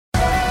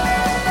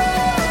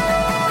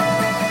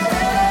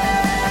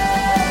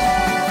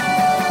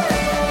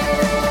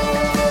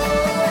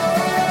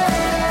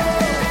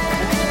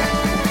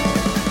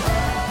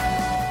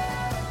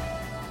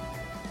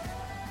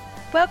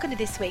Welcome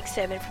to this week's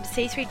sermon from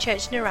C3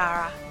 Church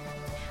Narara.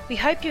 We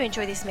hope you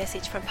enjoy this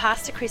message from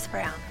Pastor Chris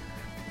Brown.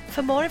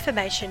 For more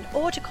information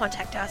or to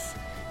contact us,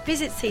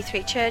 visit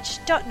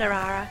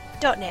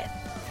c3church.narara.net.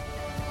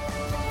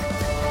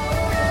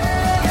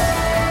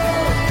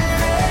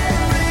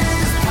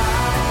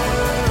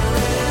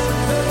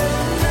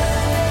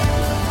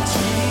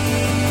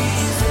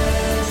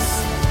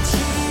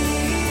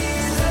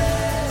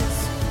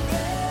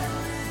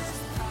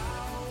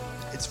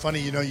 Funny,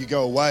 you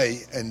go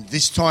away, and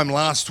this time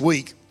last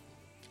week,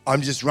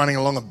 I'm just running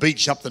along a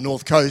beach up the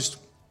north coast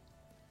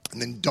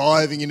and then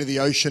diving into the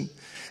ocean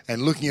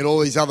and looking at all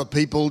these other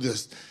people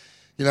just,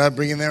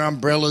 bringing their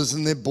umbrellas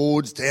and their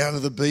boards down to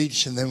the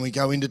beach, and then we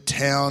go into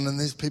town and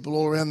there's people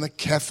all around the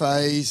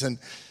cafes, and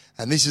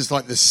this is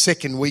like the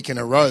second week in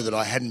a row that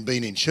I hadn't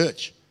been in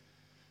church.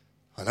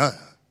 I know.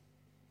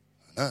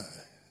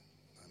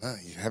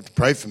 You have to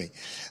pray for me.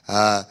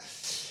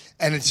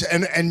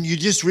 And you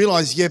just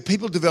realise,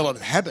 people develop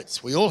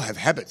habits. We all have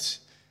habits.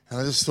 And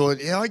I just thought,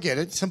 I get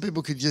it. Some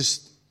people could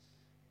just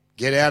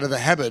get out of the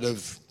habit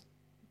of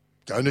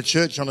going to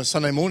church on a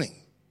Sunday morning.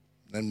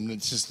 And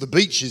it's just the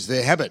beach is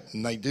their habit.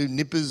 And they do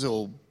nippers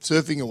or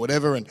surfing or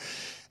whatever. And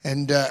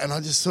I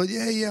just thought,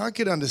 I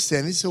could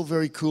understand. This is all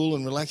very cool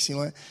and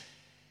relaxing.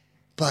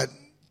 But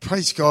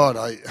praise God,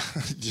 I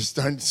just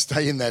don't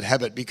stay in that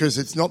habit because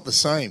it's not the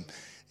same.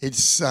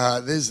 It's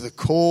there's the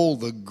call,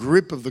 the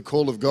grip of the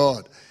call of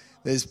God.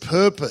 There's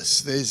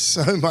purpose. There's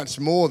so much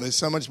more. There's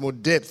so much more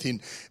depth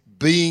in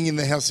being in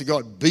the house of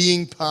God,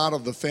 being part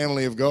of the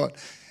family of God.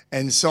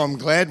 And so I'm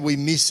glad we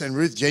miss, and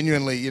Ruth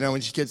genuinely,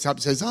 when she gets up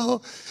and says,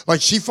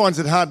 she finds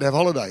it hard to have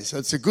holidays. So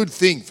it's a good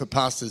thing for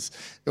pastors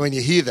when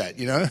you hear that,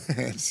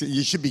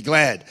 You should be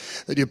glad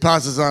that your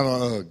pastors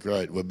aren't,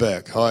 great, we're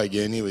back. Hi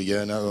again, here we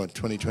go, another one,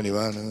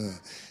 2021.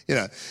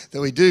 That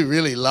we do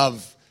really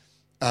love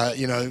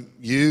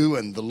you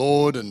and the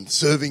Lord and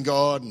serving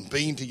God and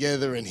being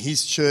together in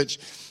His church.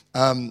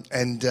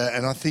 And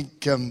I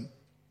think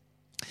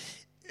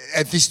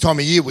at this time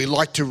of year we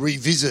like to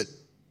revisit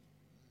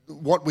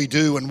what we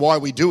do and why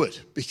we do it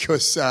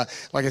because,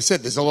 like I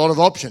said, there's a lot of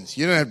options.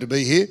 You don't have to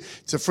be here.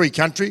 It's a free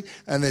country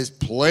and there's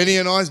plenty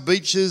of nice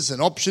beaches and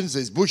options.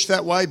 There's bush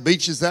that way,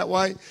 beaches that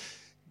way.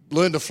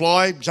 Learn to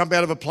fly, jump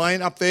out of a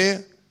plane up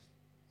there.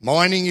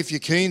 Mining, if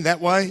you're keen,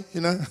 that way,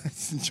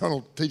 John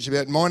will teach you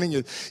about mining.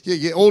 You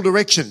get all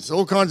directions,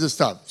 all kinds of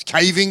stuff.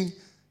 Caving,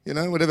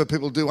 whatever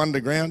people do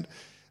underground.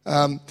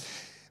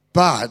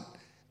 But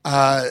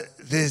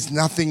there's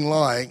nothing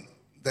like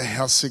the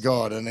house of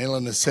God. And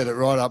Ellen has said it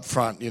right up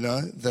front,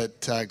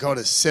 that God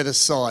has set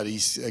aside.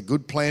 A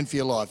good plan for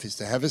your life is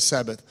to have a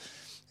Sabbath.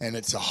 And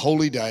it's a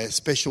holy day, a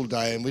special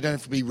day. And we don't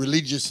have to be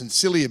religious and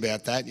silly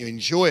about that. You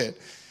enjoy it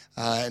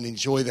and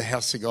enjoy the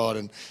house of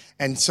God.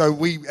 And so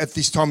we, at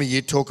this time of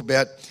year, talk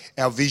about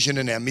our vision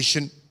and our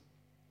mission.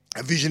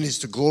 Our vision is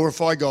to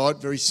glorify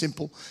God, very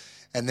simple.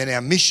 And then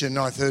our mission,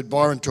 I've heard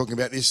Byron talking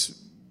about this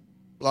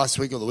last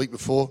week or the week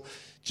before,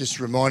 just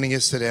reminding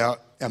us that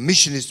our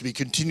mission is to be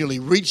continually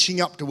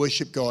reaching up to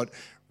worship God,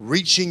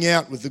 reaching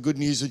out with the good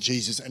news of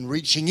Jesus, and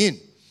reaching in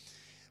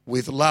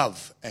with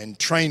love and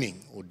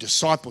training or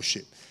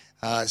discipleship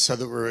so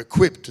that we're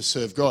equipped to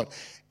serve God.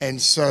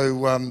 And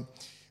so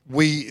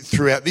we,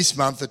 throughout this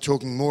month, are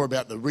talking more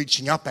about the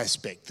reaching up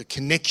aspect, the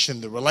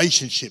connection, the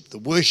relationship, the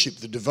worship,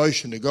 the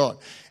devotion to God.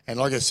 And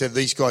like I said,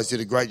 these guys did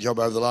a great job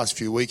over the last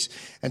few weeks.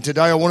 And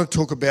today I want to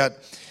talk about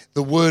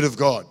the Word of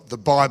God, the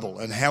Bible,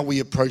 and how we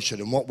approach it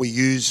and what we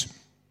use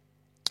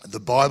the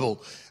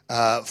Bible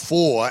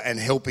for and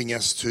helping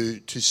us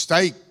to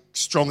stay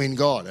strong in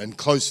God and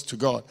close to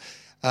God.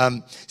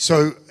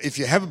 So if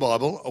you have a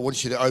Bible, I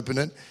want you to open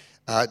it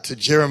to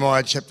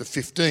Jeremiah chapter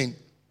 15.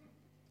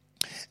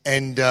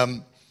 And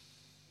Joe,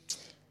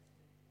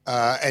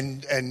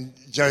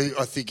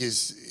 I think,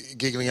 is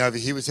giggling over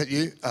here. Was that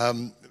you?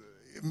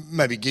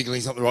 Maybe giggling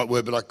is not the right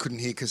word, but I couldn't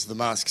hear because of the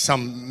mask.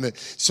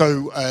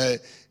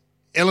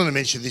 Eleanor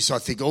mentioned this, I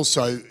think,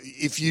 also.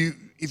 If you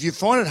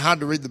find it hard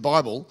to read the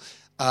Bible,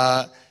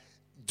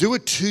 do a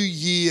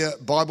 2-year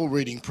Bible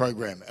reading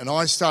program. And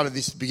I started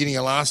this at the beginning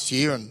of last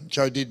year, and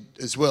Joe did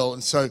as well.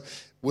 And so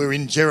we're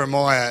in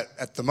Jeremiah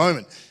at the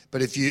moment.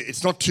 But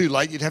it's not too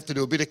late. You'd have to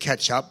do a bit of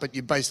catch-up, but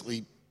you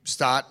basically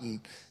start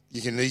and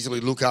you can easily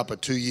look up a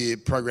 2-year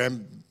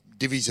program,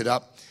 divvies it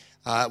up.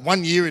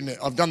 1 year,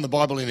 I've done the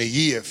Bible in a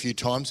year a few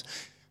times.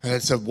 And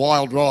it's a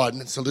wild ride,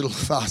 and it's a little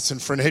fast and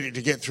frenetic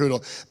to get through it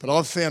all. But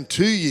I've found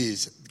 2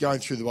 years going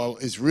through the Bible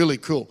is really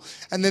cool.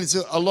 And then there's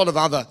a lot of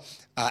other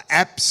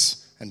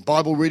apps and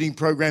Bible reading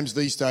programs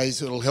these days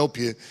that will help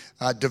you,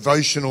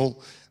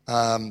 devotional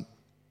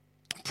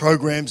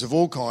programs of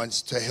all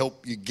kinds to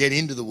help you get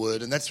into the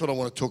Word. And that's what I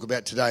want to talk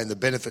about today and the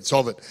benefits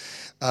of it.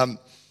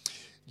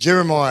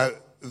 Jeremiah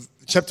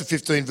chapter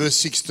 15, verse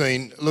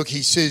 16, look,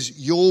 he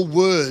says, your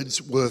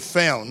words were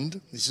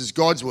found, this is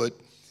God's word,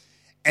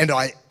 and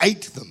I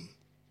ate them.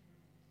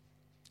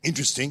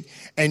 Interesting.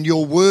 And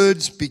your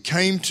words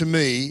became to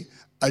me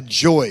a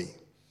joy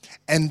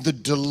and the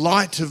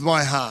delight of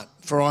my heart,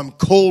 for I'm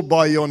called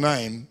by your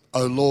name,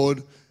 O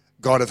Lord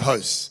God of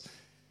hosts.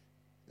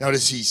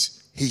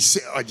 Notice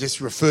I just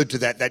referred to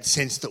that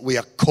sense that we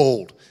are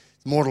called.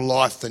 It's more to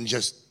life than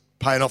just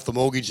paying off the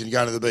mortgage and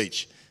going to the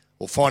beach,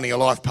 or finding a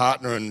life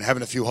partner and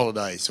having a few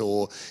holidays,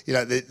 or,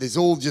 there's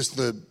all just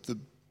the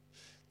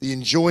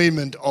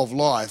enjoyment of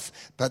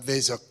life, but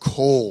there's a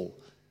call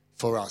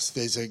for us.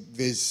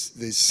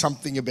 There's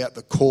something about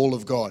the call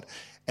of God,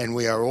 and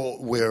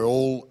we're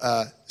all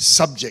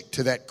subject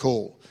to that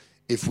call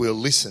if we'll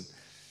listen.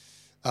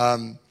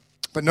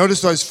 But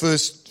notice those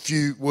first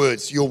few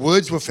words. Your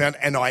words were found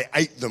and I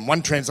ate them.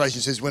 One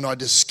translation says, when I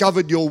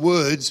discovered your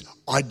words,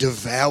 I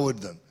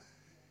devoured them.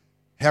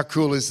 How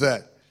cool is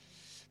that?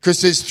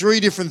 Because there's 3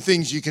 different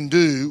things you can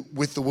do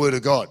with the Word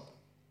of God.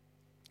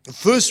 The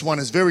first one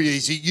is very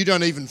easy. You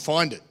don't even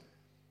find it.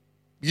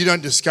 You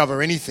don't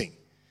discover anything.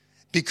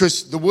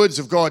 Because the words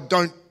of God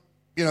don't,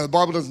 the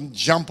Bible doesn't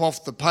jump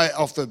off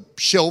the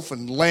shelf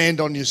and land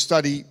on your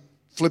study,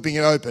 flipping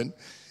it open.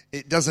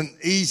 It doesn't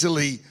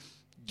easily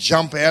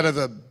jump out of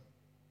an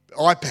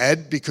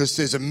iPad because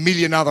there's a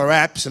million other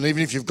apps, and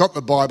even if you've got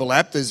the Bible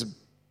app, there's a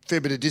fair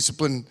bit of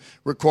discipline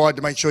required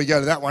to make sure you go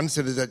to that one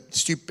instead of that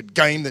stupid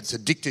game that's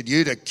addicted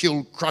you to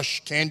kill,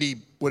 crush, candy,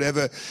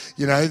 whatever,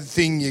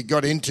 thing you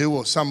got into,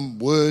 or some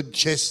word,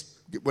 chess,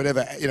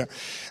 whatever,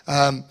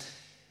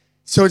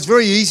 So it's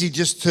very easy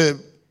just to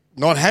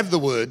not have the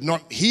Word,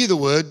 not hear the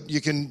Word.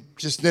 You can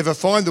just never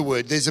find the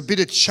Word. There's a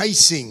bit of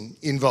chasing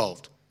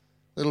involved,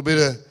 a little bit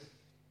of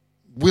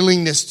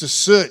willingness to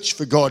search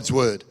for God's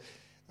Word,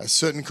 a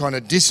certain kind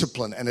of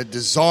discipline and a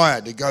desire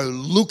to go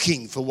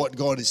looking for what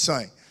God is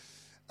saying.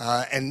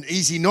 And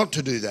easy not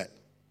to do that.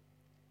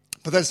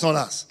 But that's not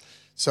us.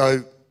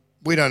 So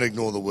we don't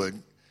ignore the Word.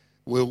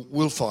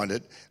 We'll find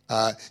it.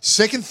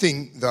 Second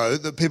thing, though,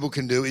 that people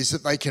can do is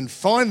that they can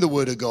find the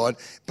Word of God,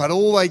 but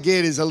all they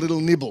get is a little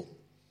nibble.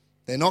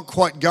 They're not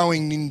quite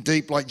going in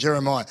deep like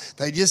Jeremiah.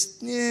 They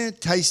just,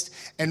 taste.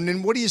 And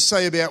then what do you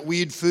say about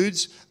weird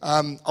foods?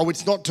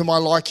 It's not to my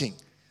liking.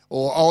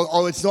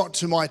 Or, it's not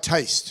to my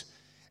taste.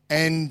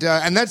 And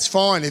that's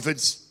fine if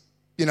it's,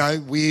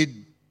 weird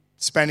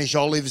Spanish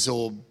olives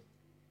or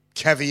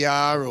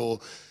caviar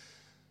or...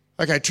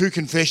 Okay, true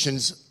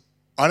confessions,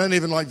 I don't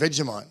even like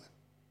Vegemite.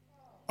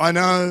 I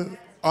know,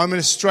 I'm an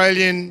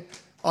Australian,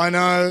 I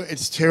know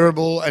it's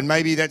terrible, and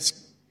maybe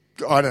that's,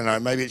 I don't know,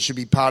 maybe it should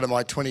be part of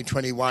my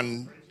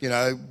 2021,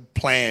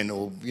 plan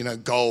or,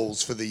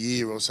 goals for the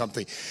year or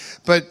something.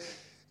 But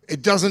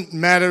it doesn't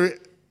matter.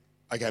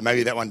 Okay,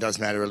 maybe that one does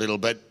matter a little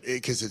bit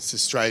because it's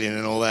Australian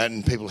and all that,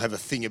 and people have a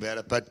thing about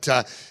it. But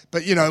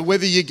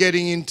whether you're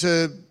getting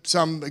into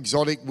some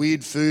exotic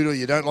weird food or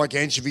you don't like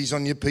anchovies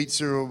on your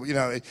pizza, or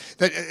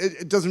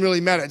it doesn't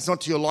really matter. It's not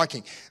to your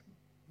liking.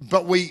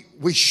 But we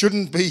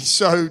shouldn't be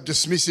so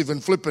dismissive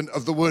and flippant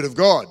of the Word of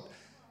God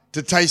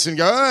to taste and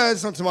go,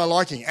 it's not to my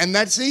liking. And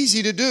that's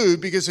easy to do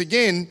because,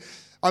 again,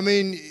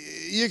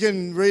 you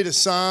can read a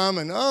psalm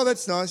and,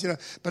 that's nice,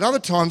 But other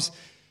times,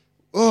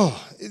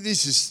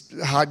 this is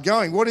hard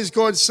going. What is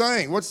God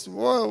saying? What's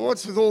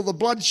with all the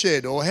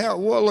bloodshed? Or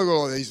look at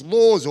all these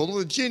laws, or all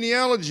the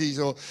genealogies,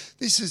 or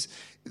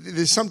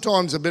there's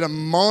sometimes a bit of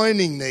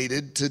mining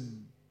needed to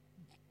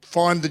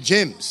find the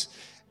gems.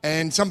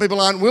 And some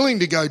people aren't willing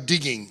to go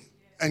digging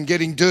and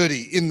getting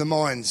dirty in the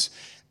mines.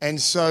 And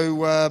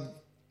so,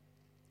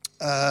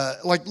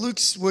 like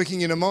Luke's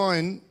working in a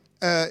mine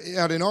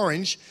out in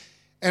Orange,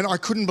 and I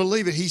couldn't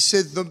believe it. He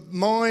said the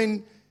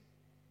mine...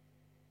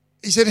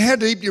 He said, how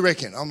deep do you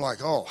reckon? I'm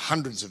like,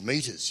 hundreds of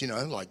metres,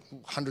 like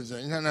hundreds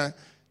of... No.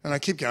 And I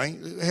keep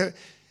going.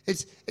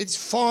 It's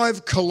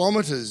 5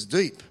 kilometres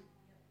deep.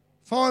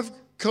 5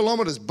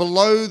 kilometres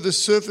below the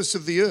surface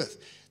of the earth.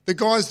 The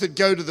guys that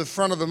go to the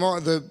front of the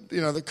mine,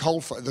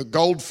 the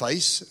gold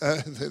face,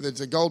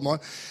 there's a gold mine,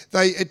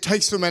 it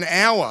takes them an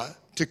hour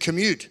to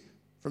commute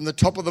from the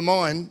top of the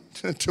mine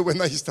to when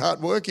they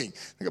start working.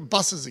 They've got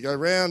buses that go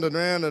round and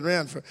round and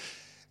round.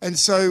 And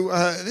so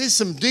there's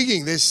some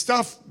digging. There's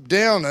stuff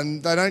down,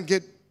 and they don't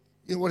get,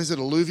 what is it,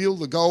 alluvial,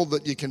 the gold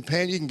that you can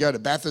pan. You can go to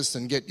Bathurst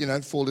and get,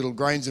 4 little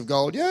grains of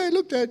gold. Yeah,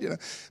 look, Dad,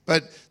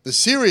 But the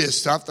serious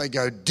stuff they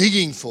go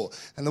digging for.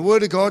 And the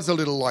Word of God's a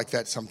little like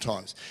that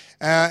sometimes.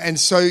 And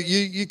so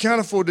you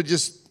can't afford to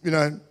just,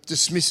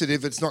 dismiss it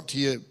if it's not to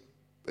your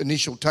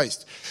initial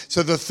taste.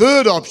 So the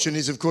third option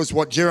is, of course,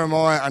 what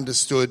Jeremiah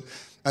understood,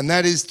 and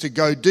that is to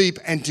go deep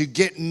and to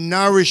get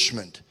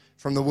nourishment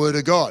from the Word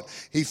of God.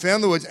 He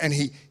found the words and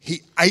he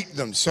ate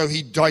them, so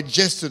he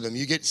digested them.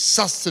 You get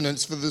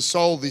sustenance for the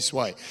soul this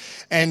way.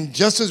 And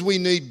just as we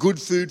need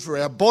good food for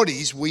our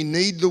bodies, we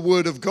need the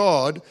Word of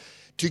God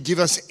to give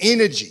us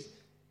energy,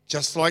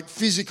 just like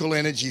physical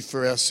energy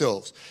for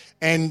ourselves.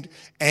 And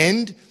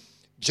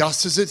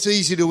just as it's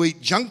easy to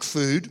eat junk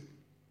food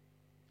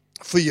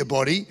for your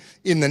body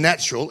in the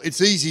natural,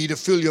 it's easy to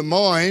fill your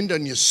mind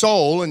and your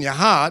soul and your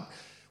heart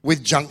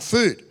with junk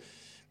food.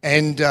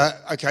 And,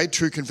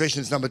 true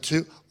confessions number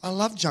 2, I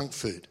love junk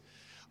food.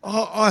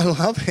 I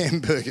love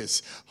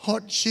hamburgers,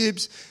 hot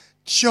chips,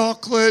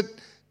 chocolate,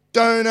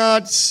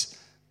 donuts,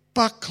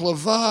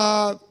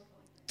 baklava,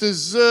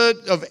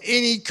 dessert of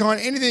any kind,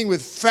 anything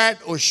with fat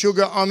or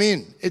sugar, I'm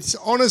in. It's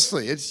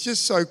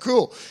just so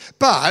cool.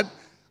 But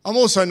I'm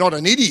also not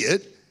an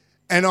idiot,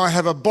 and I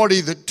have a body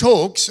that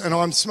talks, and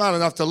I'm smart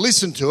enough to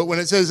listen to it when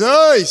it says,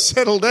 hey,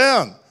 settle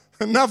down.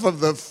 Enough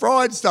of the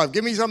fried stuff.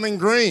 Give me something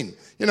green,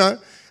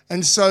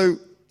 And so,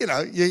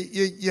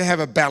 you have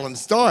a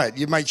balanced diet.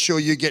 You make sure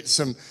you get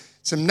some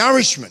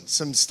nourishment,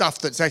 some stuff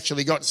that's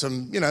actually got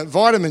some,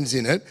 vitamins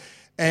in it,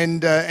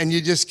 and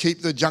you just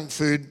keep the junk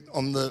food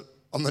on the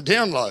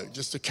down low,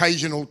 just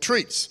occasional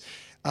treats.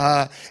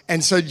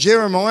 And so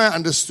Jeremiah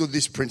understood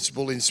this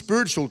principle in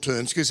spiritual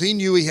terms because he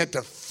knew he had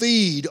to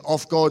feed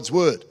off God's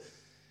word.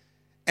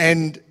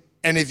 And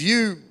if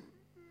you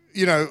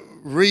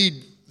read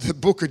the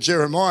book of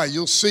Jeremiah,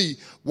 you'll see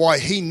why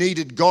he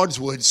needed God's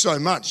word so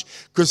much,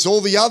 because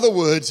all the other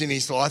words in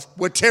his life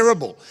were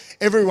terrible.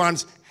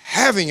 Everyone's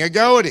having a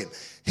go at him.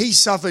 He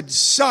suffered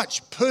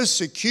such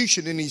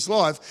persecution in his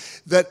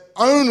life that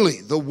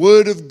only the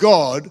word of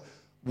God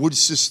would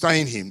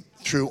sustain him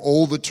through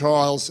all the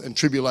trials and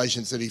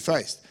tribulations that he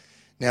faced.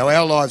 Now,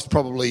 our lives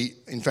probably,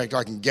 in fact,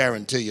 I can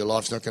guarantee your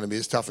life's not going to be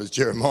as tough as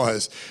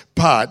Jeremiah's,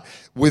 but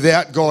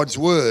without God's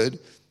word,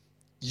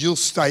 you'll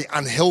stay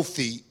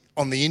unhealthy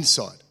on the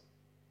inside,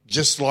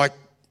 just like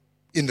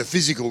in the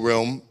physical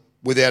realm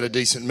without a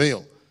decent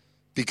meal,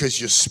 because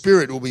your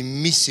spirit will be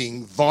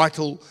missing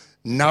vital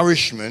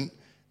nourishment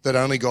that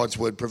only God's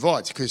word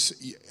provides.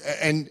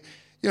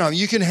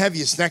 You can have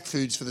your snack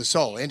foods for the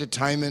soul,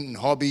 entertainment and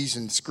hobbies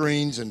and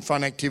screens and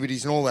fun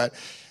activities and all that,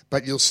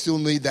 but you'll still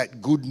need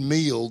that good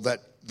meal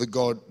that the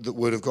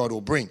word of God will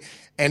bring.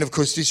 And of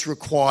course, this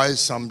requires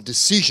some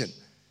decision,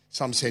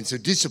 some sense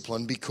of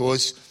discipline,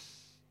 because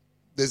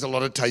there's a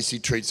lot of tasty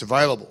treats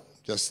available.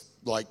 Just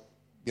like,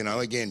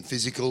 again,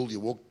 physical, you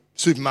walk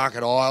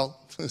supermarket aisle,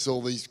 there's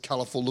all these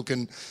colourful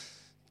looking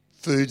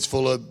foods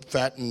full of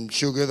fat and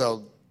sugar.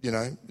 They'll,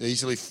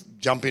 easily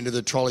jump into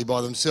the trolley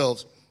by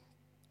themselves.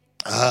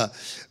 If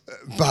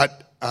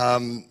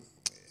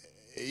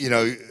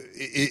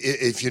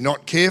you're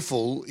not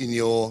careful in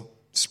your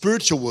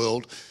spiritual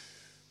world,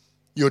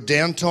 your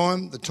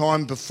downtime, the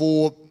time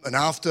before and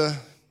after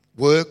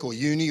work or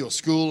uni or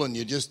school, and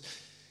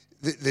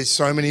there's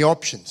so many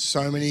options,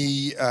 so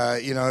many,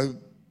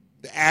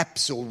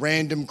 apps or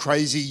random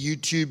crazy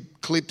YouTube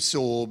clips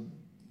or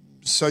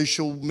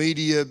social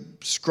media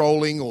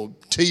scrolling or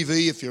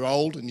TV if you're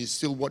old and you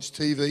still watch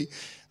TV.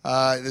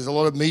 There's a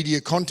lot of media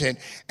content,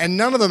 and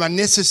none of them are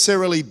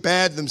necessarily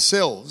bad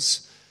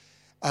themselves,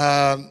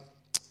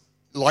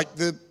 like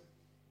the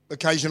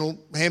occasional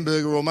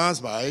hamburger or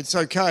Mars bar. It's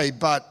okay,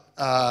 but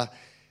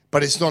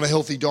it's not a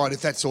healthy diet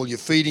if that's all you're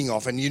feeding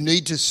off. And you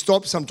need to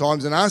stop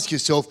sometimes and ask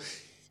yourself,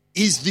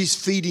 is this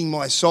feeding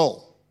my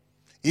soul?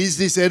 Is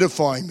this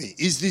edifying me?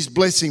 Is this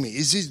blessing me?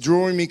 Is this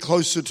drawing me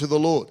closer to the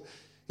Lord?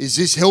 Is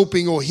this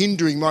helping or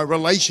hindering my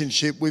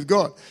relationship with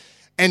God?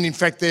 And in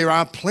fact, there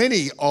are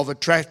plenty of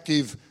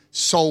attractive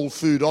soul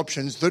food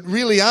options that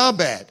really are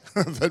bad,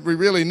 that we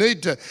really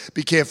need to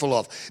be careful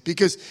of,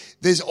 because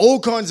there's all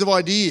kinds of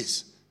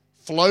ideas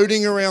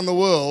floating around the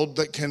world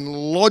that can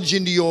lodge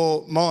into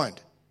your mind.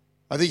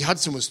 I think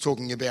Hudson was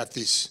talking about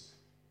this,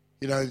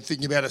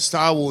 thinking about a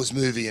Star Wars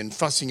movie and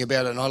fussing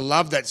about it. And I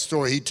love that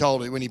story he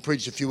told when he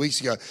preached a few weeks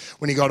ago,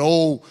 when he got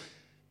all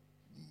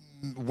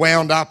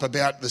wound up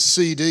about the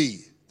CD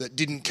that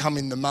didn't come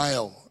in the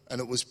mail, and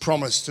it was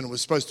promised and it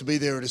was supposed to be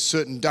there at a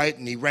certain date,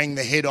 and he rang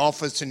the head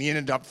office and he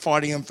ended up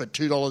fighting them for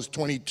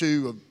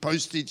 $2.22 of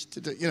postage,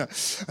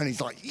 and he's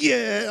like,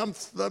 I'm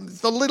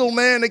the little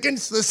man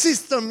against the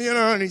system,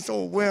 and he's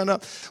all wound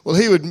up. Well,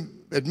 he would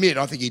admit,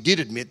 I think he did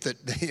admit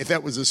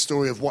that was a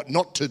story of what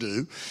not to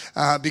do,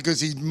 because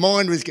his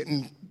mind was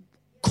getting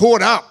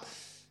caught up,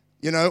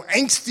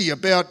 angsty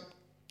about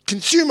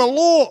consumer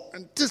law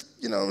and just,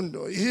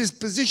 his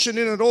position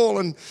in it all.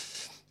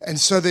 And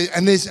so at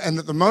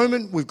the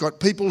moment, we've got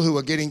people who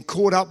are getting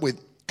caught up with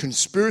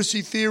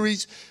conspiracy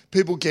theories.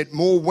 People get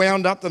more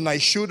wound up than they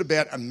should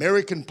about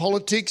American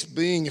politics.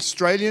 Being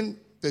Australian,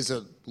 there's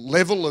a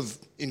level of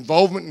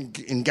involvement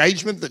and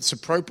engagement that's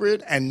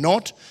appropriate and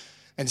not.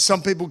 And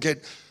some people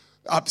get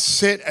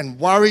upset and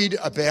worried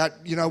about,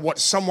 what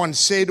someone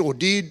said or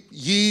did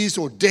years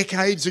or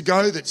decades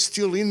ago that's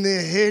still in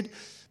their head.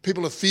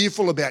 People are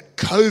fearful about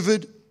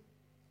COVID.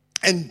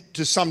 And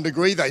to some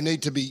degree, they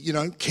need to be,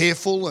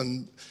 careful,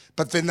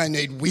 but then they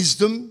need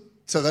wisdom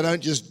so they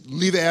don't just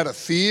live out of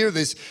fear.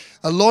 There's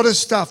a lot of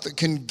stuff that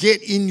can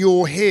get in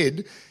your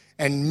head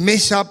and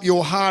mess up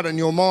your heart and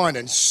your mind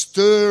and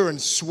stir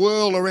and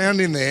swirl around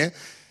in there.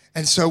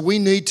 And so we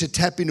need to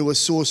tap into a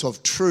source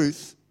of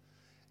truth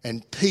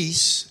and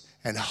peace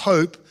and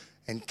hope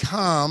and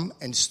calm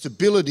and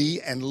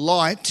stability and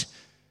light,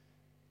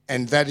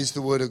 and that is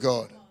the Word of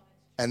God.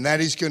 And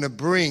that is going to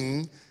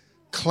bring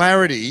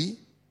clarity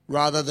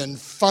rather than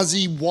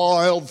fuzzy,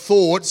 wild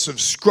thoughts of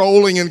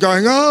scrolling and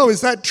going, oh, is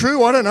that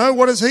true? I don't know.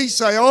 What does he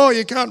say? Oh,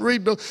 you can't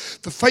read the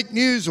fake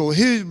news or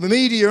hear the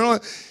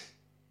media.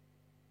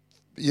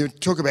 You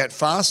talk about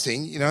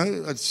fasting,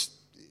 it's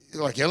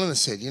like Eleanor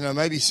said,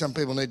 maybe some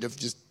people need to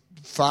just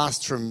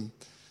fast from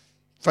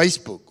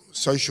Facebook,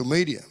 social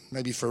media,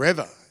 maybe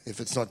forever if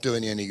it's not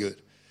doing you any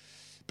good.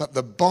 But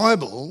the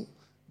Bible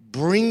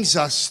brings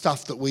us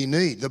stuff that we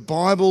need. The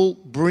Bible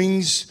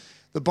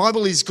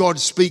is God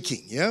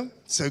speaking, yeah?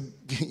 So,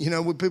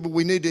 with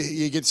people,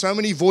 you get so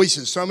many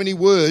voices, so many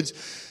words.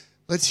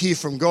 Let's hear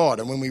from God.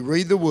 And when we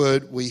read the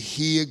word, we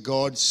hear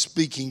God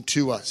speaking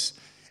to us.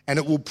 And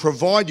it will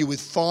provide you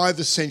with 5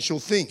 essential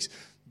things.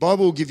 The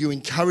Bible will give you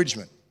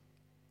encouragement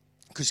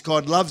because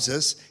God loves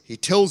us. He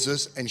tells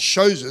us and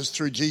shows us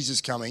through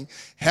Jesus coming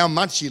how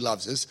much he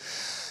loves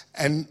us.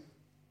 And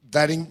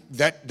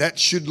that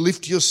should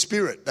lift your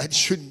spirit. That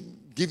should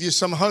give you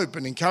some hope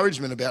and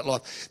encouragement about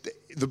life.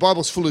 The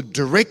Bible's full of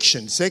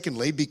direction,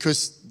 secondly,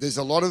 because there's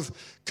a lot of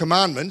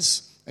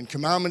commandments, and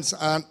commandments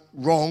aren't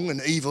wrong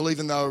and evil,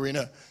 even though we're in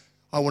a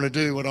I want to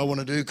do what I want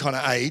to do kind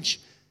of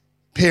age.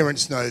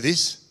 Parents know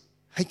this.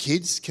 Hey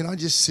kids, can I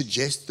just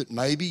suggest that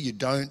maybe you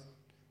don't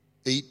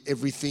eat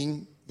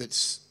everything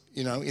that's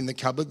in the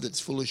cupboard that's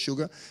full of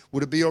sugar?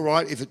 Would it be all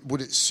right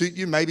would it suit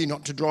you maybe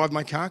not to drive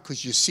my car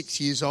because you're 6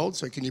 years old,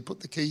 so can you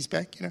put the keys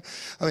back?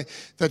 I mean,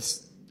 that's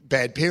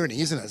bad parenting,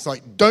 isn't it? It's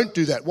like, don't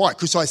do that. Why?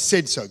 Because I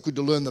said so. Good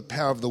to learn the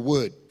power of the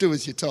word. Do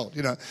as you're told,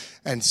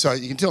 And so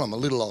you can tell I'm a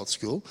little old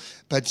school,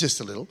 but just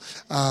a little.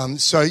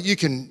 So you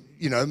can,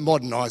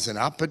 modernise it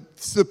up, but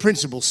the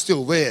principle's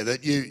still there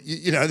that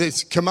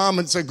there's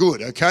commandments are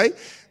good, okay?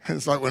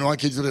 It's like when my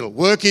kids are little,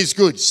 work is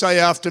good, say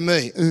after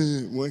me,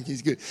 work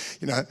is good.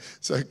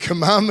 So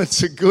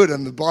commandments are good,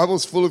 and the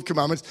Bible's full of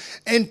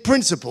commandments and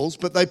principles,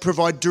 but they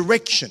provide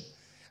direction.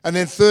 And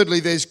then thirdly,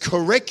 there's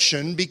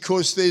correction,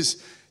 because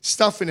there's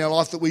stuff in our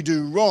life that we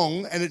do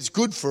wrong, and it's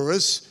good for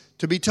us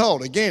to be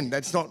told. Again,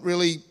 that's not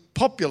really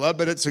popular,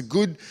 but it's a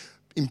good,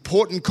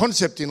 important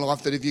concept in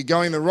life that if you're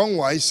going the wrong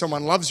way,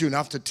 someone loves you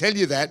enough to tell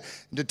you that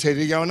and to tell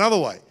you to go another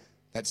way.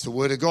 That's the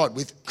word of God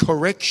with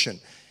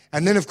correction.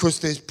 And then, of course,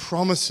 there's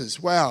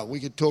promises. Wow, we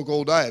could talk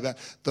all day about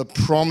the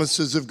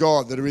promises of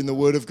God that are in the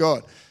Word of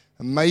God.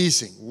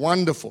 Amazing,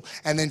 wonderful.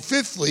 And then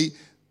fifthly,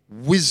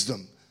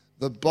 wisdom.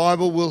 The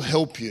Bible will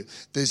help you.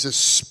 There's a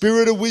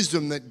spirit of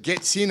wisdom that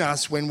gets in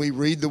us when we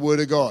read the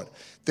Word of God.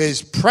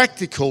 There's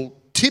practical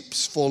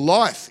tips for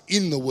life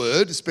in the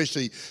Word,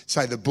 especially,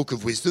 say, the book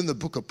of wisdom, the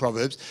book of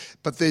Proverbs.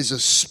 But there's a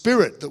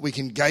spirit that we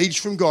can gauge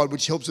from God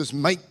which helps us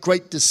make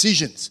great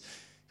decisions.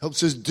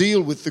 Helps us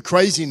deal with the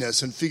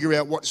craziness and figure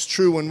out what's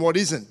true and what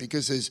isn't,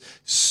 because there's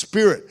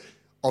spirit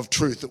of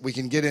truth that we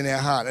can get in our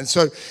heart. And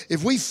so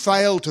if we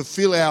fail to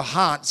fill our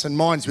hearts and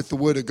minds with the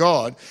Word of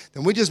God,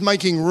 then we're just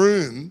making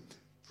room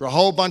for a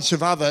whole bunch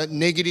of other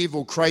negative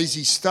or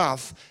crazy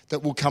stuff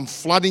that will come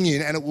flooding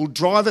in, and it will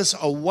drive us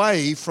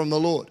away from the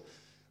Lord,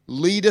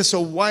 lead us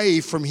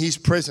away from His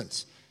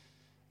presence.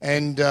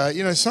 And,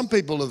 some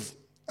people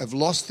have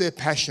lost their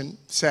passion,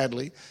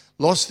 sadly,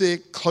 lost their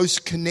close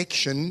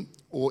connection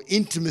or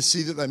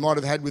intimacy that they might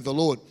have had with the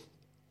Lord.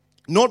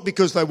 Not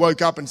because they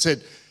woke up and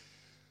said,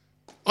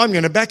 I'm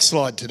going to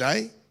backslide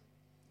today.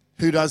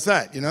 Who does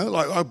that?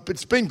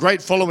 It's been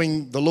great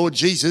following the Lord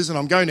Jesus, and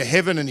I'm going to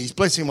heaven and He's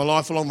blessing my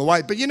life along the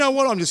way. But you know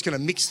what? I'm just going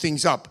to mix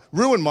things up,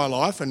 ruin my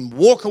life and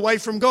walk away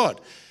from God.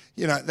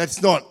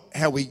 That's not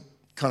how we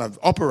kind of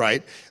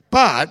operate.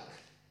 But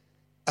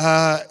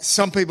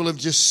some people have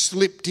just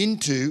slipped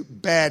into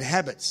bad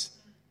habits,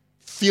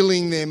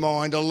 filling their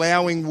mind,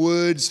 allowing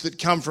words that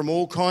come from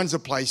all kinds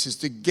of places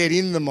to get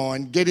in the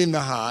mind, get in the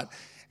heart,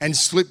 and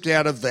slipped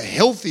out of the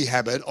healthy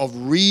habit of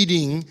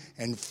reading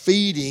and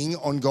feeding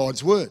on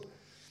God's word.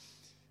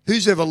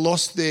 Who's ever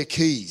lost their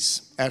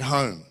keys at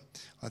home?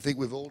 I think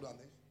we've all done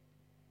this.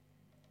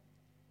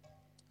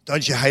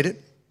 Don't you hate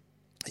it?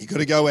 You've got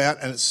to go out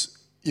and it's,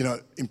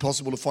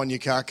 impossible to find your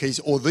car keys.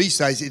 Or these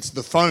days, it's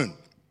the phone.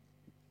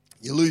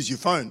 You lose your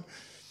phone.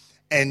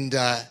 And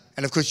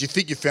of course, you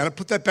think you found it.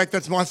 Put that back.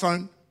 That's my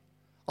phone.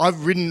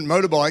 I've ridden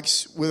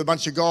motorbikes with a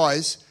bunch of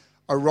guys,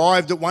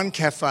 arrived at one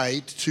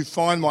cafe to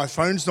find my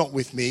phone's not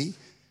with me.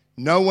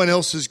 No one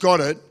else has got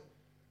it.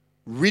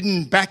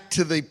 Ridden back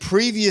to the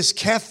previous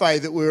cafe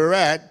that we were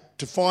at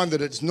to find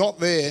that it's not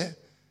there.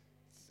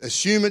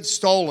 Assume it's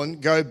stolen.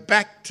 Go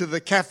back to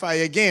the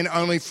cafe again,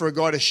 only for a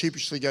guy to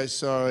sheepishly go,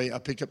 sorry, I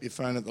picked up your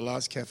phone at the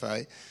last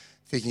cafe,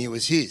 thinking it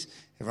was his.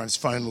 Everyone's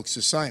phone looks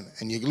the same.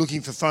 And you're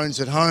looking for phones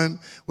at home.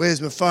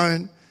 Where's my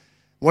phone?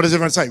 What does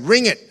everyone say?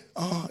 Ring it.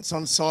 Oh, it's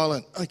on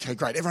silent. Okay,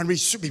 great. Everyone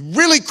should be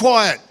really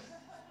quiet.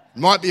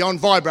 Might be on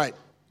vibrate.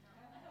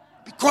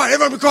 Be quiet.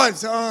 Everyone be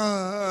quiet.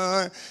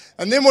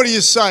 And then what do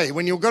you say?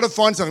 When you've got to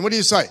find something, what do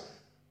you say?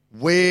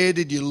 Where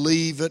did you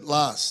leave it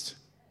last?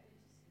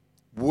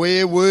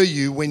 Where were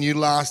you when you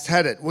last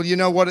had it? Well, you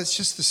know what? It's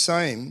just the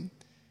same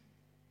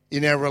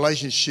in our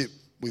relationship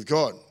with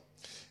God.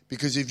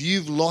 Because if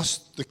you've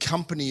lost the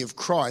company of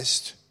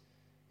Christ,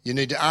 you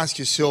need to ask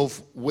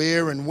yourself,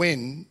 where and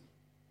when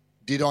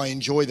did I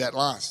enjoy that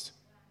last?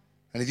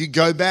 And if you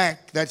go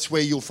back, that's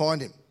where you'll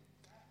find Him.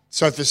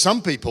 So for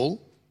some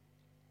people,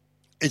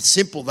 it's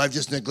simple. They've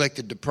just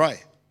neglected to pray.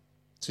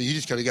 So you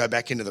just got to go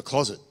back into the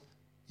closet.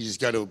 You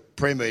just go to a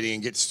prayer meeting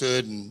and get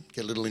stirred and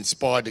get a little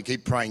inspired to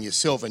keep praying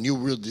yourself, and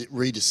you'll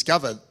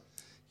rediscover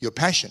your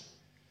passion.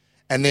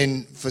 And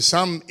then for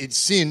some, it's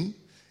sin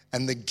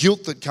and the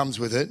guilt that comes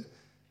with it.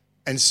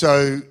 And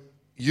so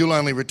you'll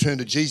only return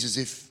to Jesus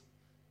if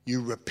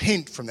you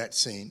repent from that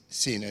sin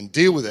and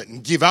deal with it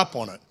and give up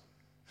on it.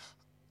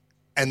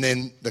 And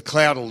then the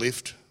cloud will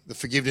lift, the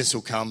forgiveness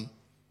will come,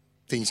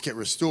 things get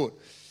restored.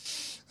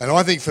 And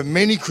I think for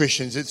many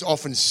Christians, it's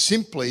often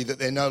simply that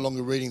they're no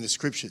longer reading the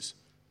scriptures.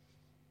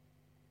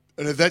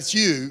 And if that's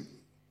you,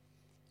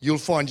 you'll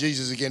find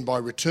Jesus again by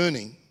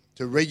returning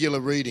to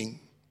regular reading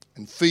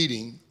and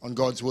feeding on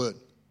God's word.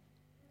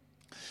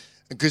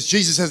 Because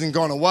Jesus hasn't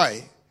gone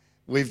away,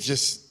 we've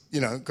just,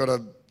 got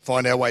to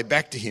find our way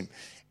back to him.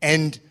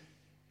 And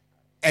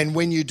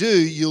when you do,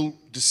 you'll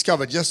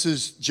discover, just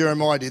as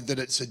Jeremiah did, that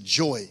it's a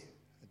joy,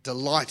 a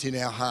delight in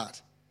our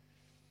heart.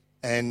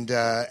 And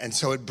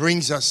so it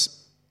brings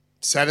us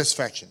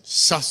satisfaction,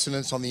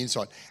 sustenance on the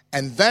inside.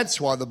 And that's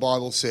why the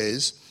Bible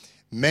says,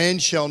 man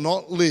shall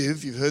not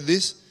live, you've heard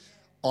this,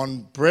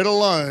 on bread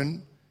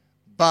alone,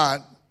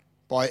 but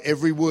by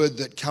every word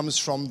that comes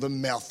from the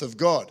mouth of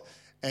God.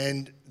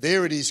 And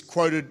there it is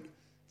quoted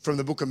from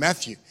the book of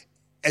Matthew.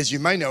 As you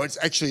may know, it's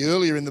actually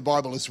earlier in the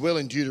Bible as well,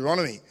 in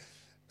Deuteronomy.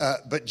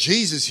 But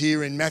Jesus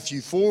here in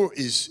Matthew 4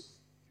 is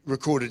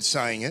recorded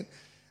saying it.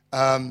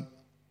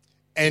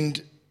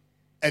 And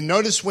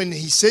notice when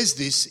he says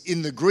this,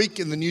 in the Greek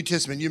in the New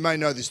Testament, you may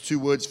know there's two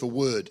words for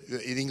word,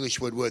 in English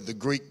word. The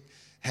Greek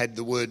had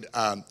the word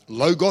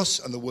logos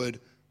and the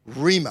word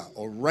rhema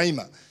or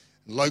rhema.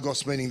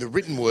 Logos meaning the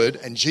written word,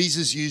 and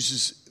Jesus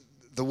uses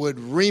the word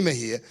rhema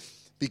here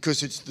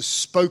because it's the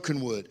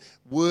spoken word,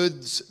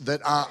 words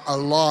that are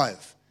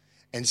alive.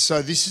 And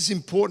so this is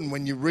important.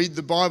 When you read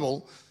the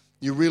Bible,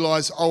 you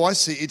realize, I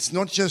see, it's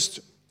not just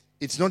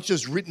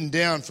written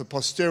down for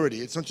posterity.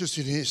 It's not just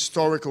a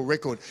historical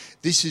record.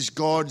 This is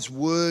God's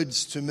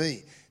words to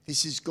me.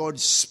 This is God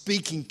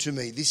speaking to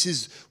me. This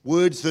is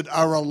words that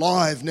are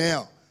alive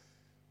now.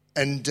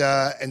 And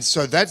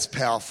so that's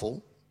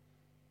powerful.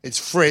 It's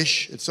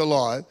fresh. It's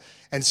alive.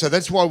 And so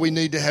that's why we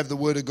need to have the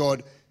word of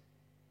God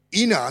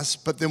in us,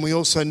 but then we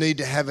also need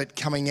to have it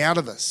coming out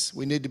of us.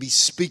 We need to be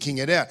speaking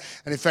it out.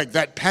 And in fact,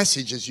 that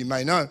passage, as you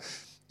may know,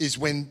 is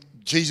when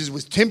Jesus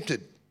was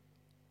tempted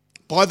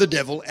by the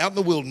devil out in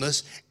the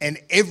wilderness, and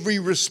every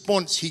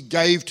response he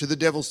gave to the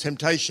devil's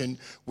temptation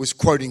was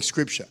quoting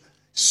scripture,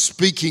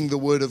 speaking the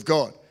word of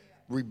God,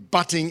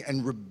 rebutting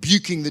and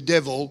rebuking the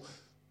devil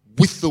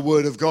with the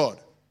word of God.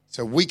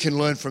 So we can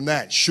learn from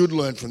that, should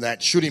learn from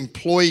that, should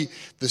employ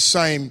the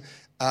same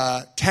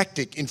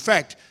tactic. In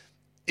fact,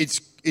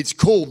 it's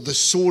called the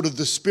sword of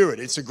the Spirit.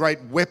 It's a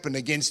great weapon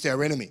against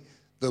our enemy.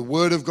 The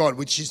word of God,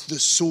 which is the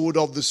sword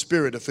of the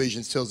Spirit,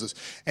 Ephesians tells us.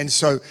 And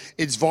so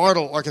it's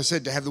vital, like I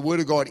said, to have the word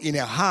of God in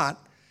our heart.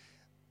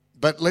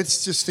 But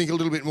let's just think a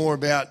little bit more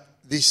about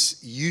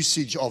this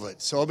usage of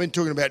it. So I've been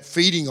talking about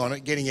feeding on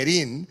it, getting it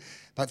in,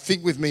 but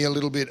think with me a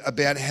little bit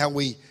about how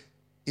we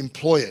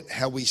employ it,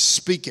 how we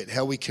speak it,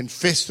 how we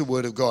confess the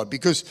word of God,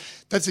 because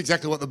that's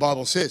exactly what the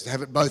Bible says, to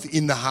have it both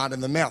in the heart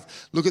and the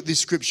mouth. Look at this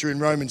scripture in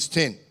Romans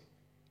 10.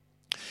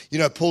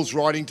 Paul's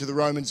writing to the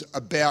Romans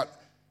about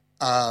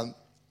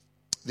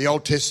the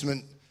Old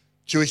Testament,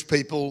 Jewish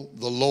people,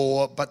 the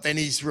law, but then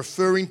he's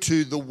referring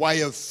to the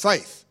way of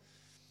faith.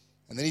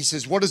 And then he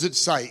says, what does it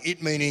say?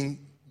 It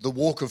meaning the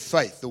walk of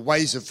faith, the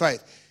ways of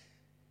faith.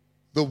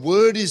 The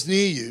word is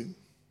near you.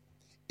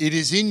 It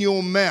is in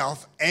your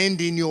mouth and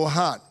in your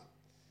heart.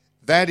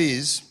 That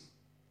is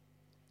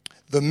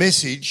the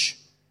message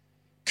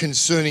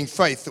concerning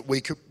faith that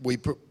we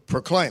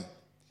proclaim.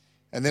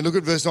 And then look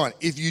at verse 9.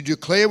 If you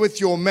declare with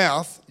your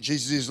mouth,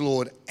 Jesus is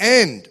Lord,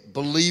 and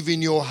believe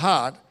in your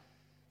heart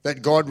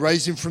that God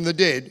raised him from the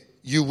dead,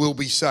 you will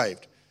be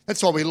saved.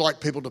 That's why we like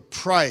people to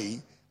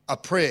pray a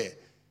prayer,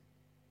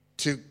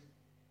 to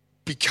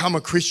become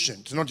a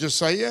Christian, to not just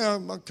say, yeah,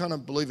 I kind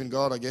of believe in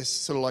God, I guess.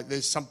 Sort of like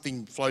there's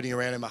something floating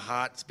around in my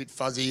heart. It's a bit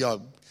fuzzy. I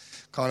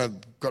kind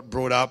of got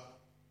brought up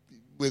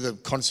with a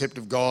concept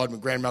of God. My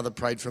grandmother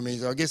prayed for me,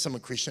 so I guess I'm a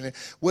Christian.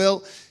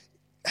 Well,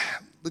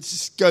 let's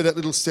just go that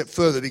little step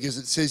further, because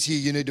it says here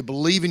you need to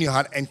believe in your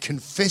heart and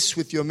confess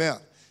with your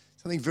mouth.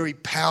 Something very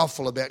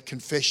powerful about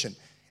confession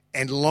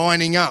and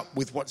lining up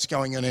with what's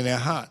going on in our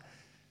heart.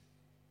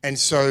 And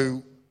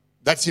so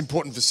that's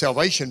important for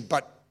salvation,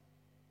 but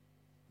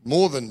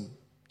more than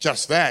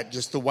just that,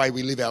 just the way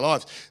we live our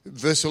lives.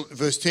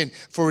 Verse 10,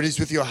 for it is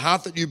with your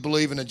heart that you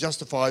believe and are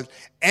justified,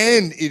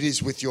 and it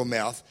is with your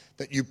mouth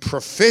that you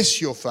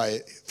profess your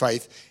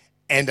faith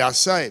and are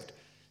saved.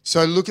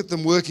 So look at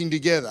them working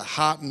together,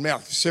 heart and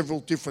mouth,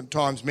 several different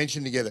times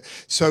mentioned together.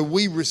 So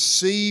we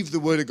receive the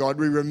word of God,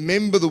 we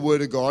remember the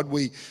word of God,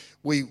 we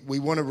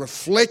want to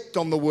reflect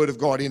on the word of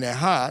God in our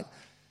heart,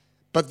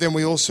 but then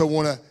we also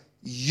want to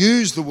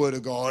use the word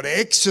of God,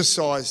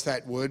 exercise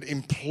that word,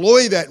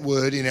 employ that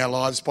word in our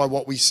lives by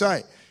what we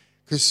say,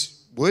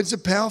 because words are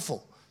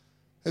powerful.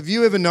 Have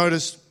you ever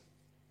noticed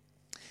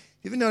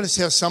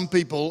how some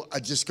people are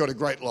just got a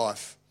great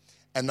life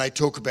and they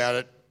talk about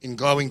it in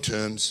glowing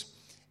terms,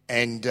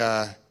 and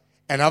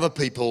other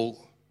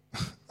people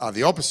are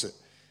the opposite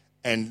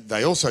and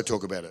they also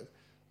talk about it?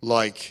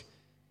 Like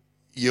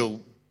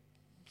you'll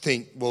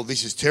think, well,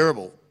 this is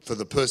terrible for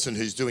the person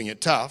who's doing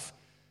it tough.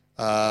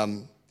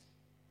 Sorry,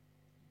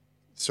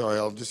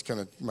 I'm just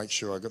going to make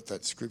sure I got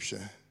that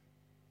scripture.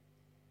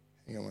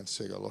 Hang on one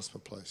sec, I lost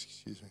my place,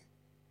 excuse me.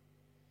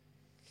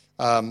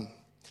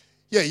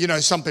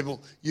 Some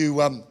people, you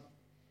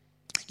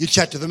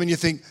chat to them and you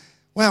think,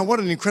 wow, what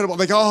an incredible,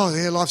 they go, oh,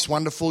 yeah, life's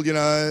wonderful,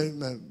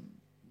 my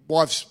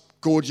wife's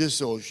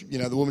gorgeous, or,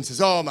 the woman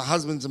says, oh, my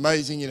husband's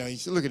amazing, you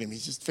look at him,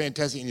 he's just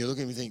fantastic, and you look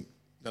at him and think,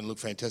 doesn't look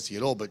fantastic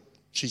at all, but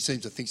she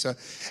seems to think so.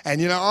 And,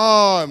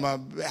 my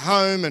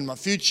home and my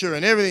future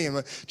and everything and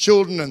my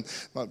children and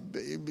my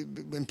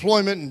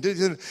employment.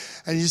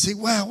 And you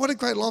think, wow, what a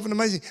great life and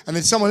amazing. And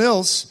then someone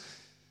else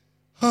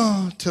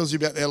tells you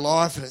about their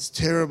life and it's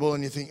terrible.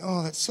 And you think,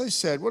 oh, that's so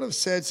sad. What a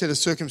sad set of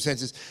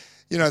circumstances,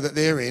 that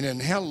they're in,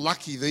 and how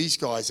lucky these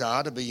guys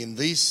are to be in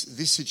this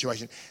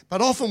situation.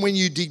 But often when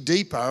you dig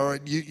deeper, or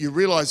you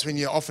realise when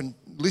you're often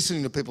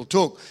listening to people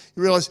talk,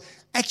 you realise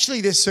actually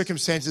their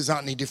circumstances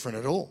aren't any different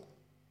at all.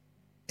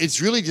 It's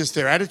really just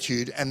their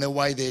attitude and the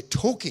way they're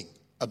talking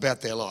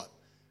about their life.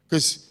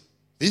 Because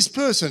this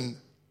person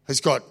has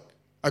got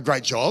a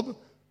great job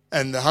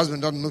and the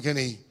husband doesn't look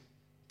any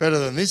better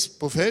than this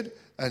buffhead,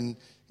 and,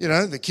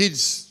 the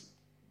kids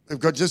have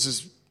got just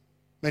as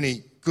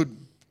many good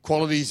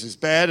qualities as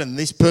bad, and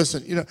this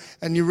person,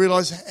 and you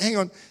realise, hang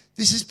on,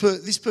 this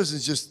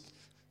person's just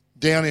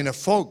down in a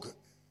fog,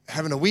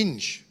 having a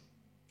whinge,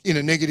 in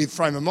a negative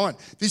frame of mind.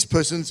 This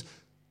person's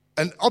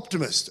an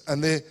optimist,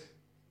 and they're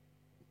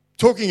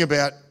talking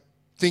about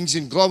things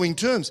in glowing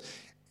terms.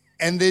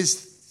 And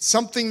there's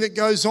something that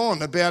goes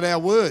on about our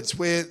words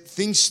where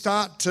things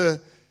start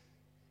to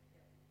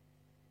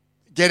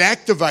get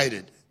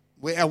activated,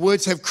 where our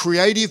words have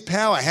creative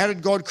power. How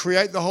did God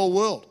create the whole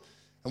world?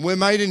 And we're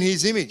made in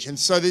his image. And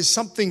so there's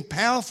something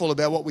powerful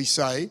about what we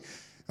say,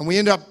 and we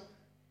end up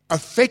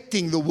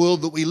affecting the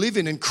world that we live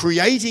in and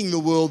creating the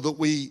world that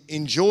we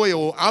enjoy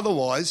or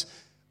otherwise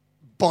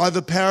by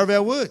the power of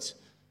our words.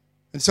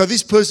 And so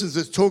this person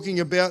that's talking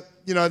about,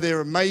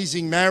 their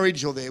amazing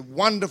marriage or their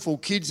wonderful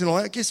kids and all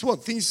that, guess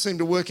what? Things seem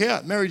to work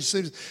out.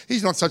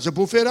 He's not such a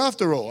buffhead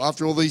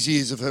after all these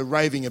years of her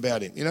raving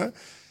about him,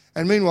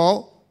 And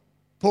meanwhile,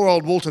 poor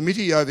old Walter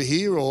Mitty over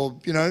here, or,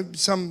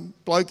 some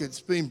bloke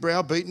that's been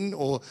browbeaten,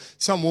 or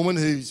some woman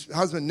whose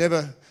husband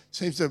never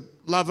seems to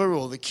love her,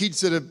 or the kids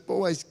that are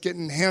always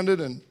getting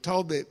hounded and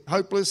told they're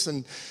hopeless,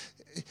 and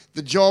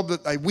the job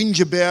that they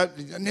whinge about,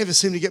 they never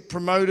seem to get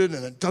promoted,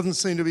 and it doesn't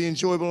seem to be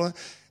enjoyable.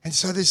 And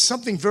so there's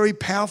something very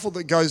powerful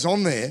that goes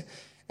on there,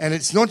 and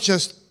it's not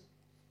just,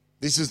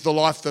 this is the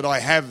life that I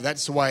have,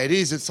 that's the way it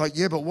is. It's like,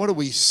 yeah, but what are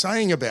we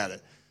saying about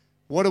it?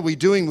 What are we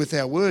doing with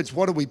our words?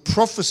 What are we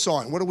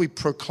prophesying? What are we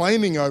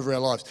proclaiming over our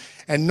lives?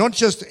 And not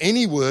just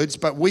any words,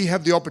 but we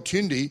have the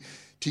opportunity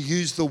to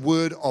use the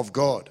word of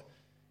God,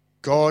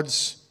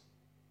 God's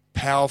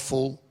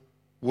powerful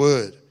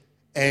word.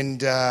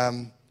 And,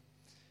 I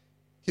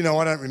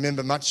don't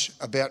remember much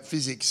about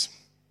physics.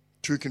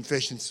 True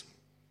confessions.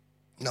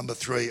 Number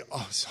 3,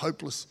 it's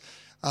hopeless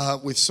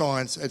with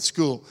science at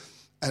school.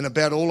 And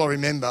about all I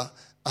remember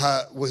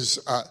was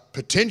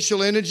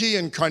potential energy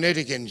and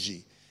kinetic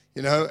energy.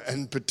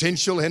 And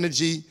potential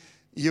energy,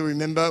 you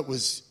remember,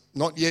 was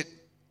not yet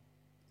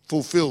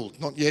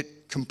fulfilled, not yet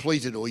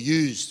completed or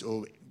used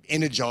or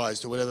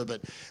energized or whatever.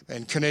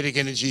 And kinetic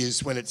energy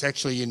is when it's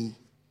actually in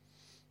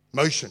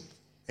motion.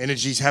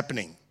 Energy's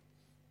happening.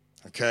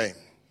 Okay.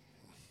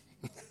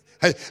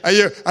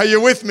 Are you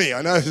with me?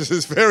 I know this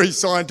is very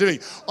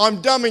scientific.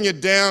 I'm dumbing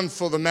it down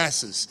for the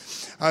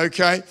masses.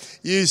 Okay,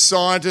 you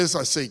scientists,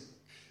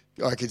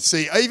 I can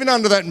see even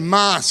under that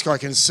mask, I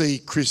can see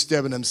Chris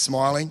Debenham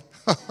smiling.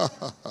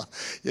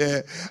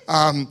 Yeah,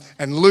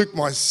 and Luke,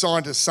 my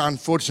scientist son,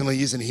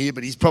 fortunately isn't here,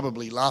 but he's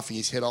probably laughing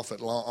his head off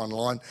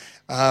online.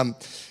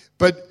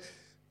 But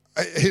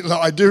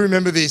I do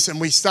remember this,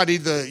 and we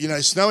studied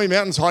the Snowy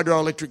Mountains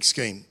hydroelectric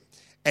scheme.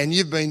 And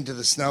you've been to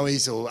the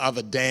Snowies or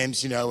other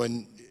dams,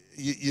 and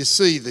you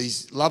see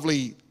these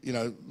lovely,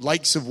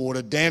 lakes of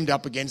water dammed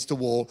up against a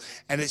wall,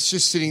 and it's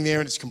just sitting there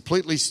and it's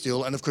completely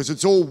still. And of course,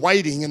 it's all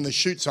waiting, and the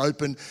chutes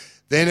open.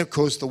 Then, of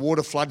course, the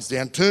water floods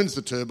down, turns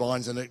the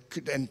turbines,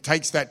 and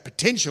takes that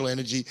potential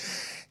energy,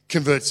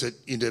 converts it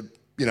into,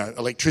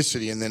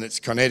 electricity, and then it's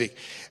kinetic.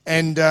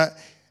 And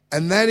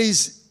that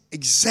is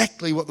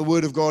exactly what the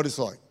Word of God is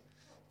like,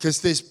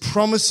 because there's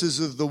promises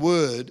of the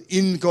Word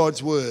in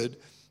God's Word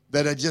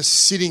that are just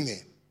sitting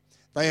there.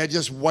 They are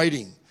just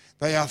waiting.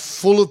 They are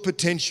full of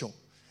potential,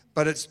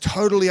 but it's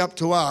totally up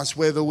to us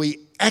whether we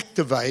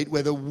activate,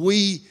 whether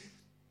we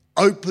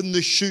open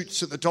the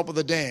chutes at the top of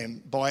the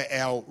dam by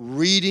our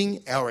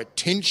reading, our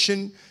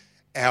attention,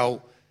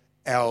 our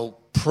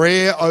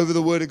prayer over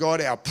the Word of God,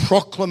 our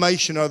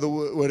proclamation over the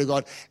Word of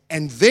God,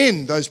 and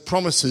then those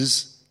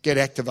promises get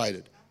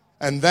activated.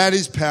 And that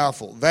is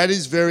powerful. That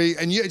is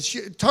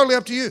it's totally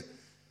up to you.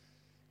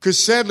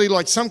 Because sadly,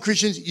 like some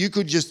Christians, you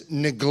could just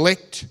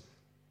neglect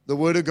the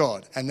Word of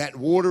God, and that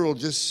water will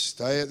just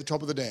stay at the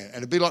top of the dam. And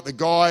it'd be like the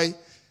guy,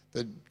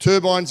 the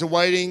turbines are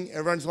waiting,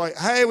 everyone's like,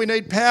 hey, we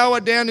need power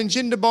down in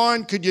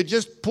Jindabyne, could you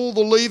just pull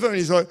the lever? And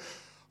he's like,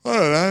 I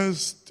don't know,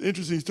 it's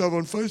interesting stuff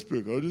on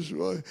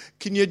Facebook.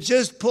 Can you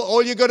just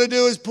all you got to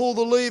do is pull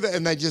the lever,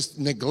 and they're just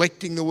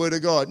neglecting the word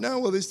of God. No,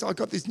 well, I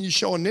got this new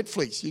show on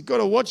Netflix. You've got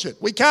to watch it.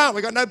 We can't.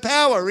 We got no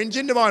power. We're in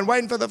Jindabyne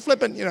waiting for the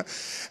flippant,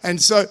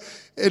 And so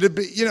it'd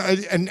be,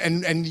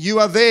 and you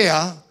are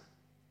there,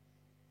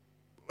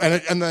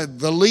 and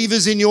the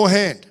lever's in your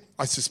hand.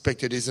 I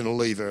suspect it isn't a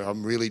lever.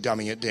 I'm really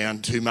dumbing it down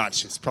too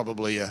much. It's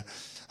probably a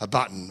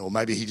button, or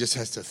maybe he just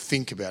has to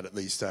think about it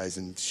these days,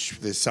 and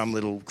there's some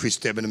little Chris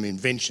Debenham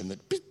invention that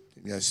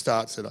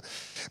starts it.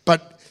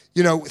 But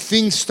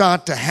things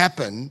start to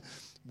happen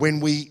when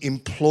we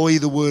employ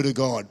the word of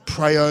God,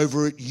 pray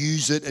over it,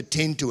 use it,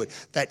 attend to it.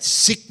 That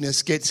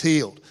sickness gets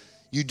healed.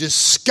 You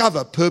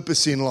discover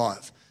purpose in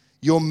life.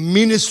 Your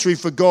ministry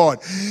for God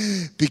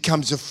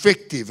becomes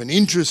effective and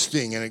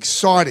interesting and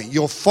exciting.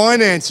 Your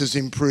finances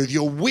improve.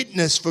 Your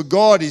witness for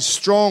God is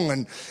strong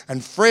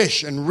and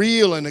fresh and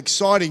real and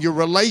exciting. Your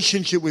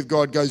relationship with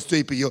God goes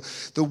deeper.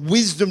 The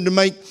wisdom to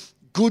make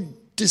good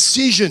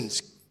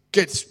decisions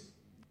gets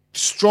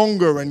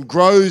stronger and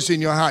grows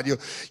in your heart.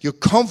 Your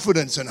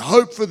confidence and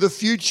hope for the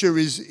future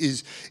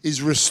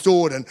is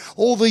restored. And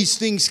all these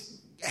things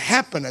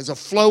happen as a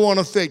flow-on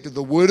effect of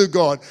the Word of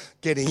God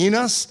getting in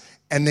us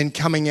and then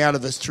coming out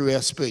of us through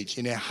our speech,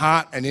 in our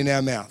heart and in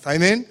our mouth.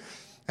 Amen?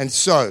 And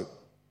so,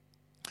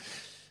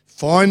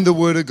 find the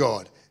Word of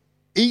God.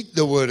 Eat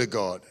the Word of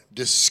God.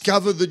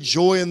 Discover the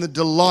joy and the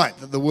delight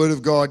that the Word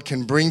of God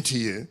can bring to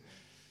you.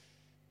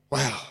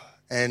 Wow.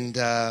 And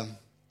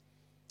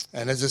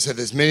as I said,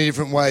 there's many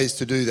different ways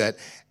to do that.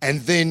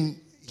 And then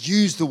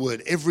use the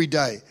Word every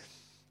day.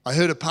 I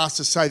heard a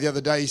pastor say the other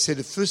day, he said,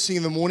 the first thing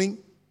in the morning,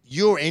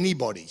 you're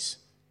anybody's.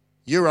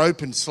 You're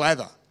open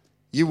slather.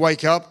 You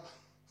wake up,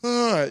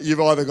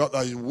 you've either got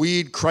those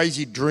weird,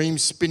 crazy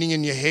dreams spinning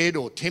in your head,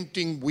 or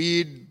tempting,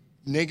 weird,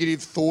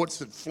 negative thoughts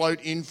that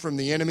float in from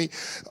the enemy,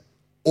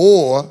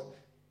 or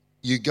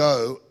you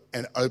go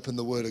and open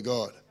the Word of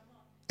God.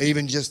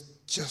 Even just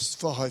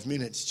 5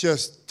 minutes,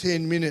 just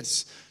 10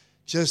 minutes,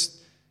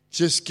 just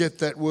get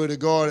that Word of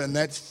God, and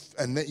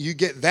that you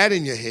get that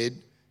in your head,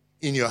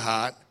 in your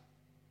heart,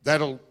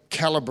 that'll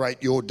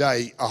calibrate your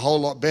day a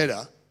whole lot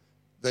better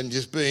than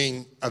just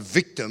being a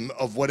victim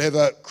of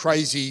whatever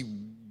crazy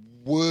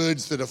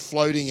words that are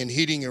floating and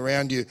hitting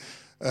around you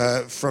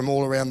from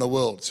all around the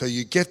world. So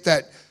you get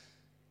that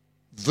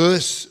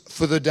verse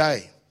for the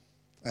day,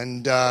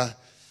 and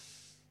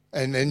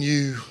then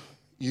you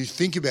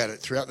think about it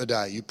throughout the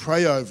day. You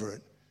pray over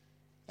it,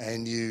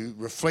 and you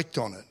reflect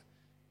on it,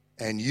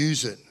 and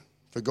use it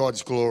for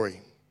God's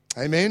glory.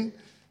 Amen?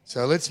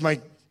 So let's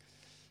make,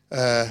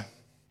 I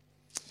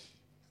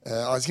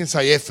was going to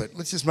say effort.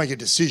 Let's just make a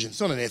decision.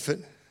 It's not an effort.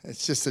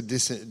 It's just a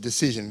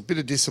decision. A bit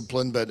of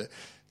discipline, but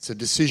it's a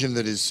decision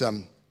that is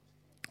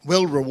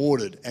well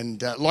rewarded.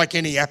 And like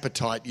any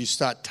appetite, you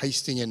start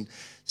tasting and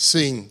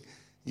seeing.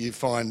 You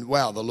find,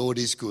 wow, the Lord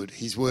is good.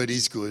 His word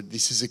is good.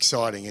 This is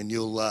exciting, and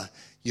you'll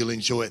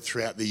enjoy it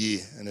throughout the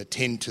year and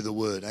attend to the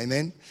word.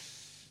 Amen?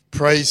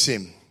 Praise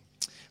him.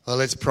 Well,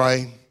 let's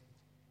pray.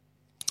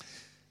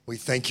 We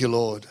thank you,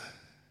 Lord.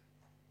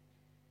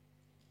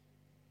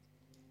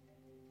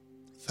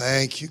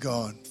 Thank you,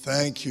 God.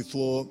 Thank you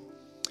for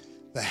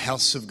the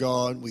house of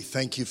God. We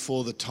thank you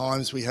for the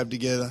times we have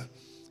together.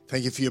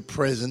 Thank you for your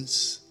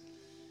presence.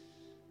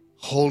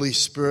 Holy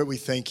Spirit, we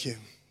thank you.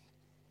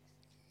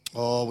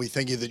 Oh, we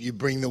thank you that you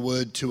bring the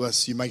word to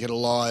us. You make it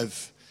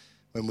alive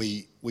when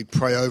we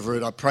pray over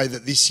it. I pray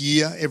that this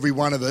year, every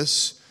one of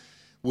us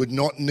would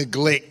not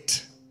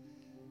neglect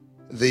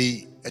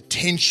the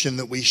attention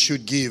that we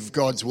should give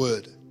God's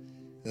word.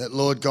 That,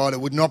 Lord God,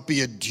 it would not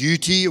be a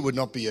duty, it would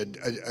not be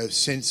a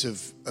sense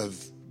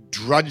of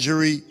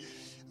drudgery,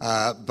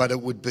 but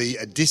it would be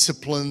a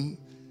discipline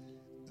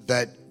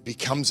that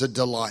becomes a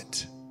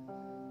delight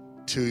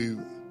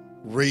to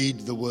read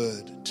the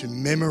word, to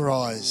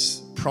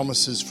memorize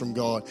promises from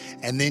God,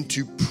 and then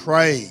to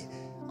pray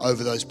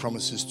over those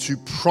promises, to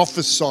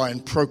prophesy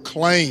and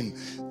proclaim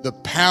the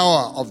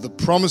power of the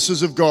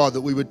promises of God,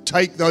 that we would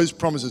take those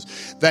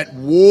promises, that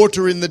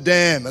water in the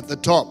dam at the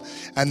top,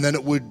 and then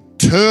it would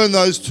turn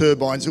those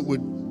turbines, it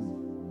would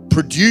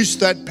produce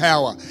that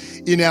power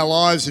in our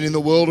lives and in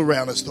the world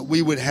around us, that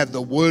we would have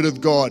the word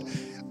of God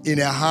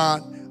in our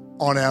heart,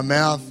 on our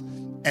mouth,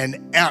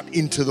 and out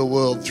into the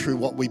world through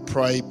what we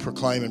pray,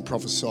 proclaim, and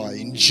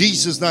prophesy. In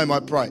Jesus' name I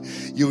pray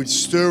you would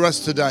stir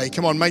us today.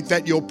 Come on, make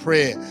that your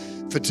prayer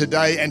for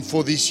today and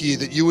for this year,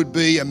 that you would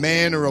be a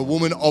man or a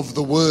woman of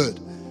the word,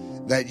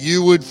 that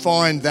you would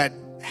find that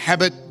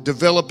habit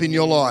develop in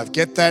your life.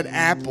 Get that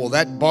app or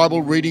that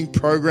Bible reading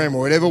program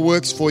or whatever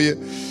works for you,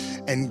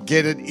 and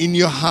get it in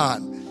your heart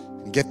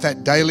and get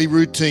that daily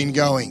routine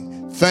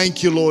going.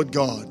 Thank you, Lord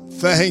God.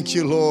 Thank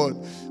you, Lord.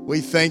 We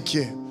thank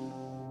you.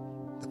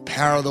 The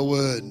power of the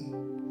word.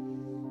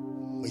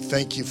 We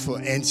thank you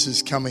for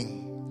answers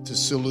coming to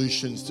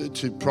solutions,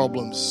 to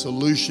problems,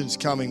 solutions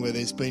coming where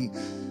there's been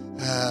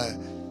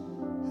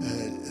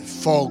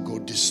fog or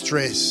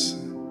distress.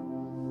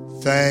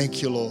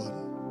 Thank you, Lord.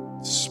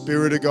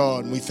 Spirit of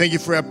God. And we thank you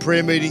for our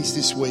prayer meetings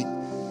this week,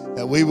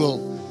 that we will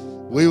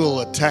we will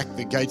attack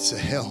the gates of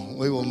hell.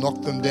 We will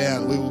knock them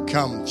down. We will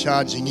come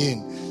charging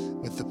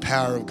in with the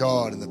power of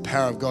God and the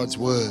power of God's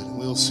word.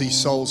 We'll see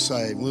souls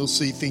saved. We'll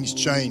see things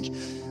change.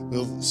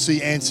 We'll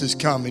see answers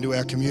come into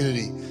our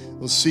community.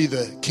 We'll see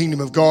the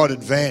kingdom of God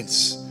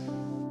advance.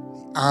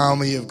 The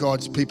army of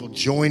God's people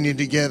joining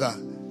together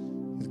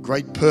with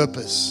great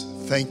purpose.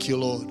 Thank you,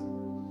 Lord.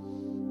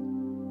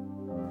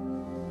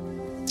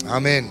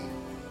 Amen.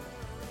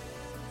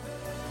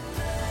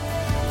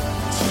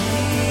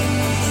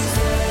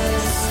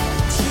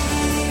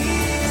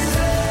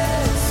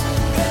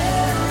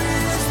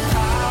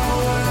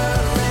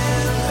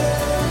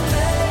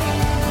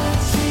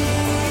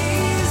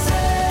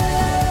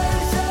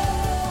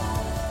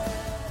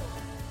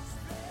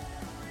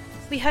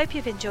 We hope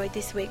you've enjoyed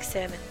this week's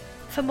sermon.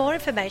 For more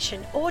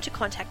information or to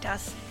contact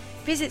us,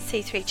 visit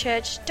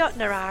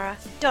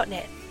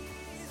c3church.narara.net.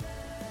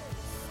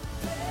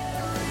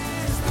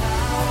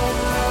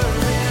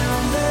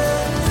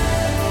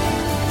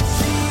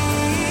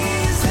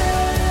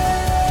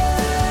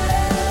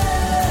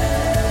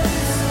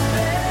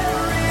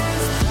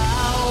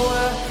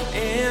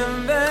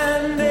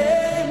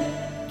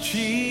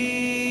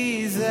 Jesus.